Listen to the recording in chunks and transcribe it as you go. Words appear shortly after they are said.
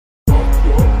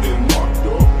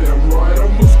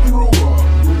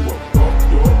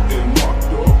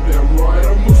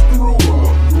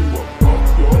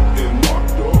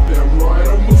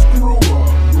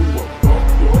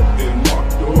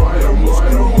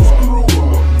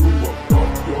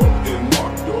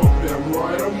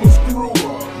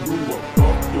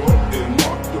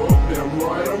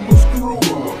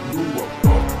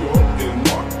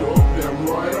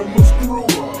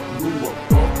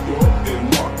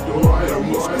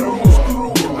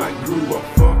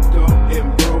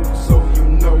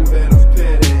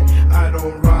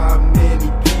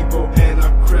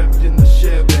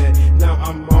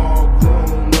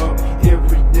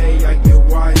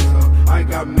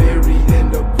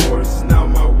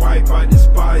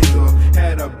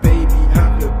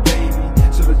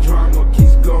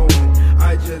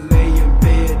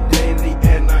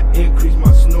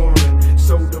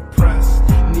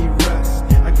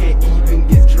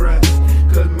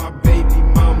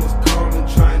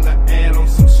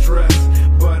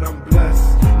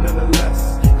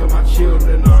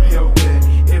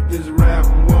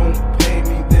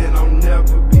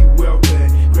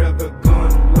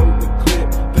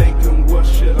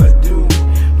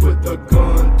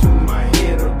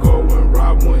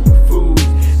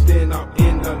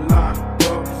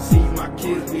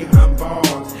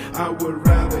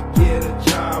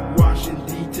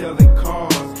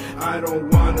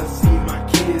don't wanna see my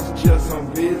kids just on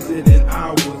visiting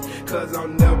hours, cause I'll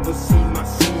never see my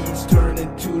seeds turn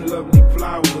into lovely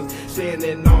flowers.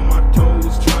 Standing on my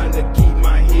toes, trying to keep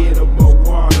my head above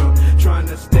water, trying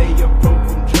to stay afloat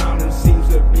from drowning seems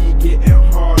to be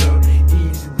getting harder.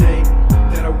 Each day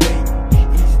that I wait,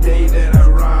 each day that I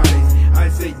rise, I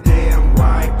say damn,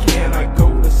 why can't I go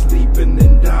to sleep and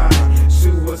then die?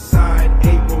 Suicide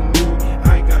ain't for me,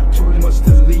 I got too much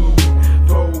to leave.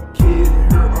 Poor kid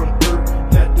here on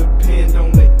earth that depend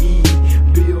on the E.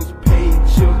 Bills paid,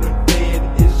 children fed,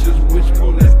 it's just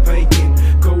wishful as thinking.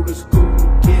 Go to school,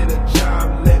 get a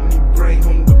job, let me bring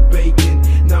home the bacon.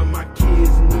 Now my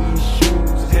kids need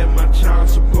shoes and my child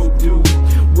support due.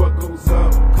 What goes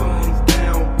up comes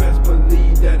down, best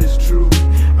believe that it's true.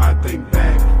 I think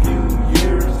back a few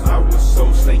years, I was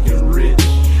so stinking rich.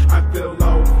 I fell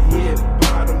off, hit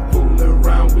bottom, fooling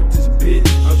around with this bitch.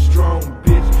 A strong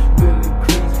bitch will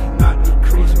increase, not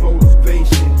decrease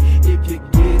motivation. If you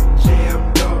get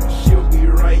jammed up, she'll be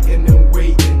writing and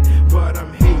waiting. But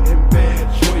I'm hating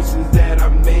bad choices that I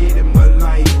made in my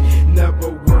life.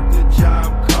 Never worked a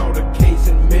job, called a case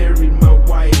and married my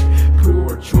wife.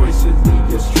 Poor choices leave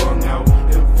you strung out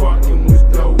and fucking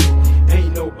with dope.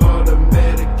 Ain't no other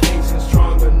medication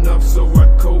strong enough, so I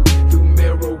cope through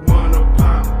marijuana,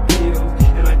 pop pills,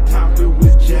 and I top it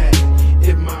with Jack.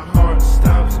 If my heart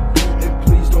stops beating,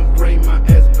 please don't bring my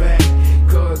ass back,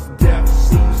 cause death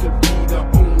seems to be the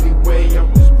only way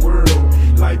out this world.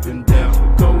 Life and death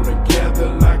go together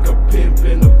like a pimp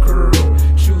and a girl,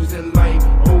 choosing life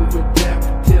over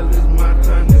death till it's my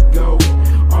time to go.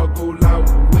 I'll go out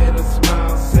with a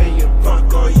smile saying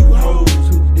fuck all you hoes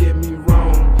who did me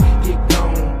wrong. Get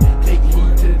gone, take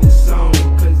heed to this song,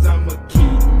 cause I'ma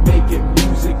keep making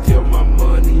music till my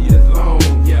money is long.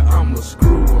 Yeah, I'm a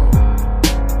screw up.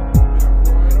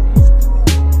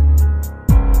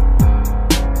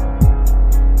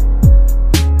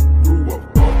 Grew up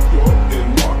fucked up and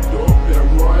locked up, damn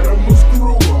right I'm a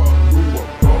screw up. Grew up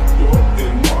fucked up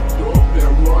and locked up,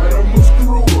 damn right I'm a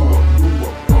screw up. Grew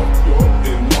up fucked up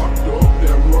and locked up,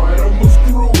 damn right I'm a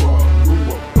screw up. Grew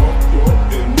up fucked up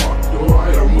and locked up,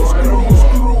 right I'm a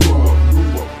screw up.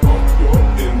 Grew up fucked up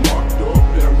and locked up,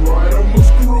 damn right I'm a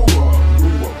screw up.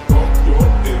 Grew up fucked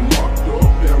up and locked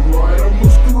up, damn right I'm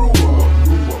a screw up.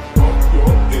 Grew up fucked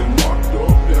up and locked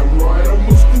up, damn right I'm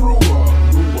a screw up.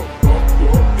 Grew up fucked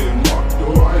up and locked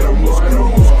up, right I'm a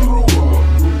screw up.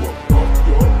 Grew up fucked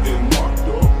up and locked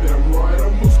up, damn right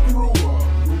I'm a screw up.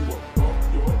 Grew up fucked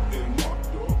up and locked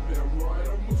up, damn right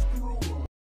I'm a screw up.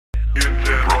 Get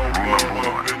that roll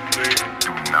up in there.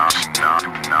 Do not steal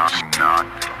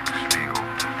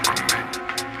from me.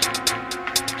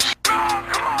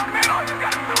 Come on, man, all you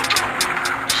gotta do is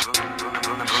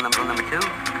rule number two.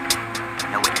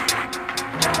 No, wait.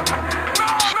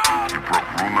 You broke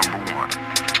rule number one.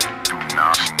 Do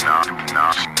not steal from me.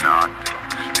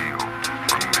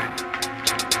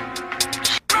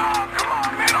 Come on,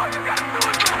 man, all you gotta do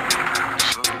is rule number two. No,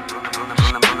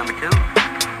 wait.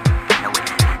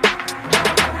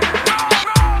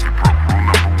 You broke rule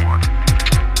number one.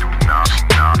 Do not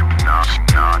steal from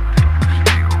me.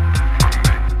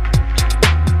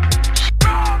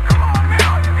 Come on, man,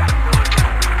 all you gotta do is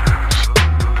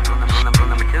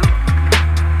rule number two.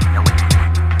 No, wait.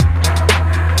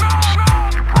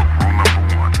 You broke rule number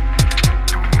one.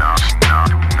 Do not steal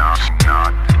from me.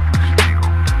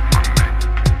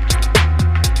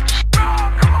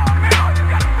 Come on, man, all you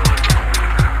gotta do is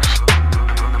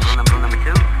rule number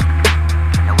two.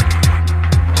 No, wait.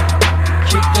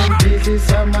 Kick them bitches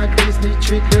on my Disney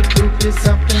trick, the group is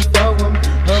something for him.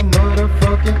 A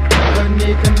motherfucking a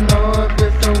nigga know it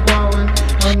with the wallin'.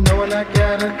 I'm knowing I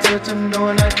gotta touch him,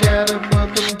 knowing I gotta fuck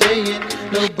him dead.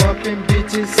 No bumping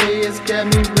bitches say it's got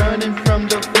me running from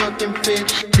the fucking fit.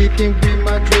 Kicking with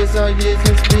my dress all years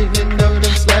and speaking of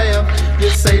them slabs. You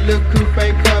say look coupe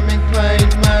ain't coming clean,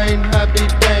 mine, I be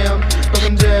damn. Fuck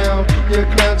 'em down, your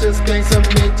clown just gain some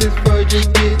bitches for you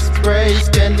get sprayed.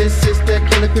 Scandalous sister,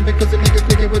 killer queen because the nigga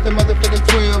clicking with the motherfucking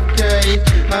 12K.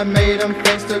 I made them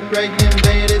thanks to great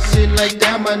invaded shit like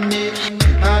down my neck.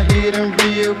 I hit them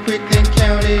real quick, then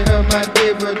counted her my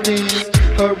dividends.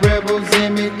 Her rebels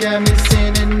in me got me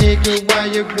sinning, nigga, why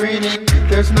you grinning?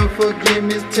 There's no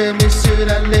forgiveness, tell me should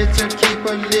I let you keep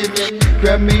her living?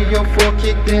 Grab me your fork,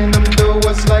 kick in them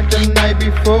doors like the night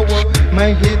before.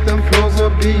 Might hit them floors or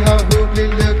be her hooply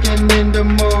looking in the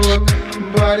morgue.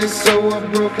 Body so a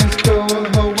broken skull,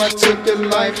 ho, I took your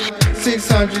life.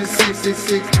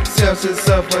 666 Celsius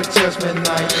of a judgment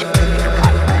night.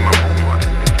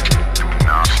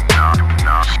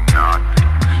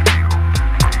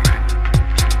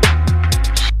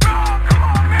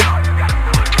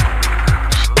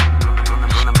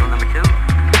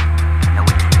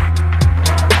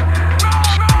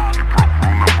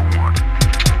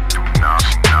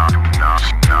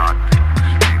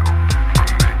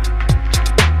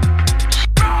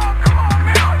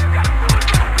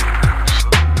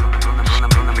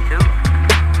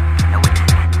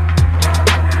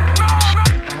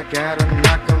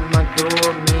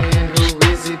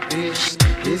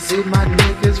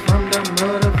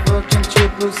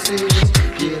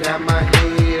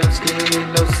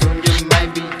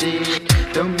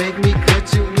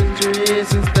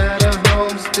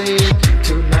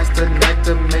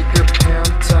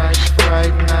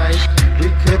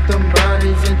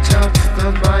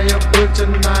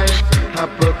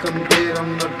 and get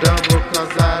them no double,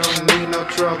 cause I don't need no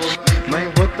trouble.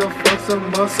 Man, what the fuck's a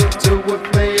muscle to a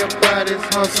player body's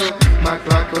hustle? My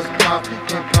Glock was pop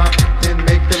and pop, then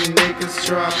make them niggas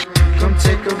drop. Come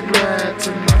take a ride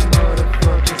to my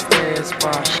motherfucking stand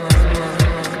spot.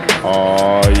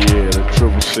 Oh yeah, the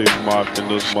 666 Mop in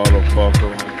this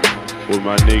motherfucker. With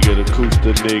my nigga, the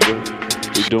Cooster nigga.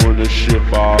 We doing this shit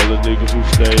for all the niggas who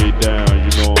stayed down,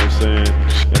 you know what I'm saying?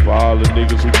 And for all the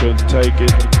niggas who couldn't take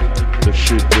it, the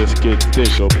shit just get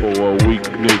thicker for a weak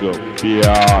nigga,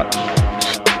 biatch.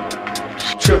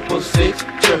 666,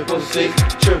 666,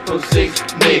 666,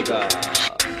 nigga.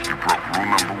 Rule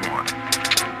number 1.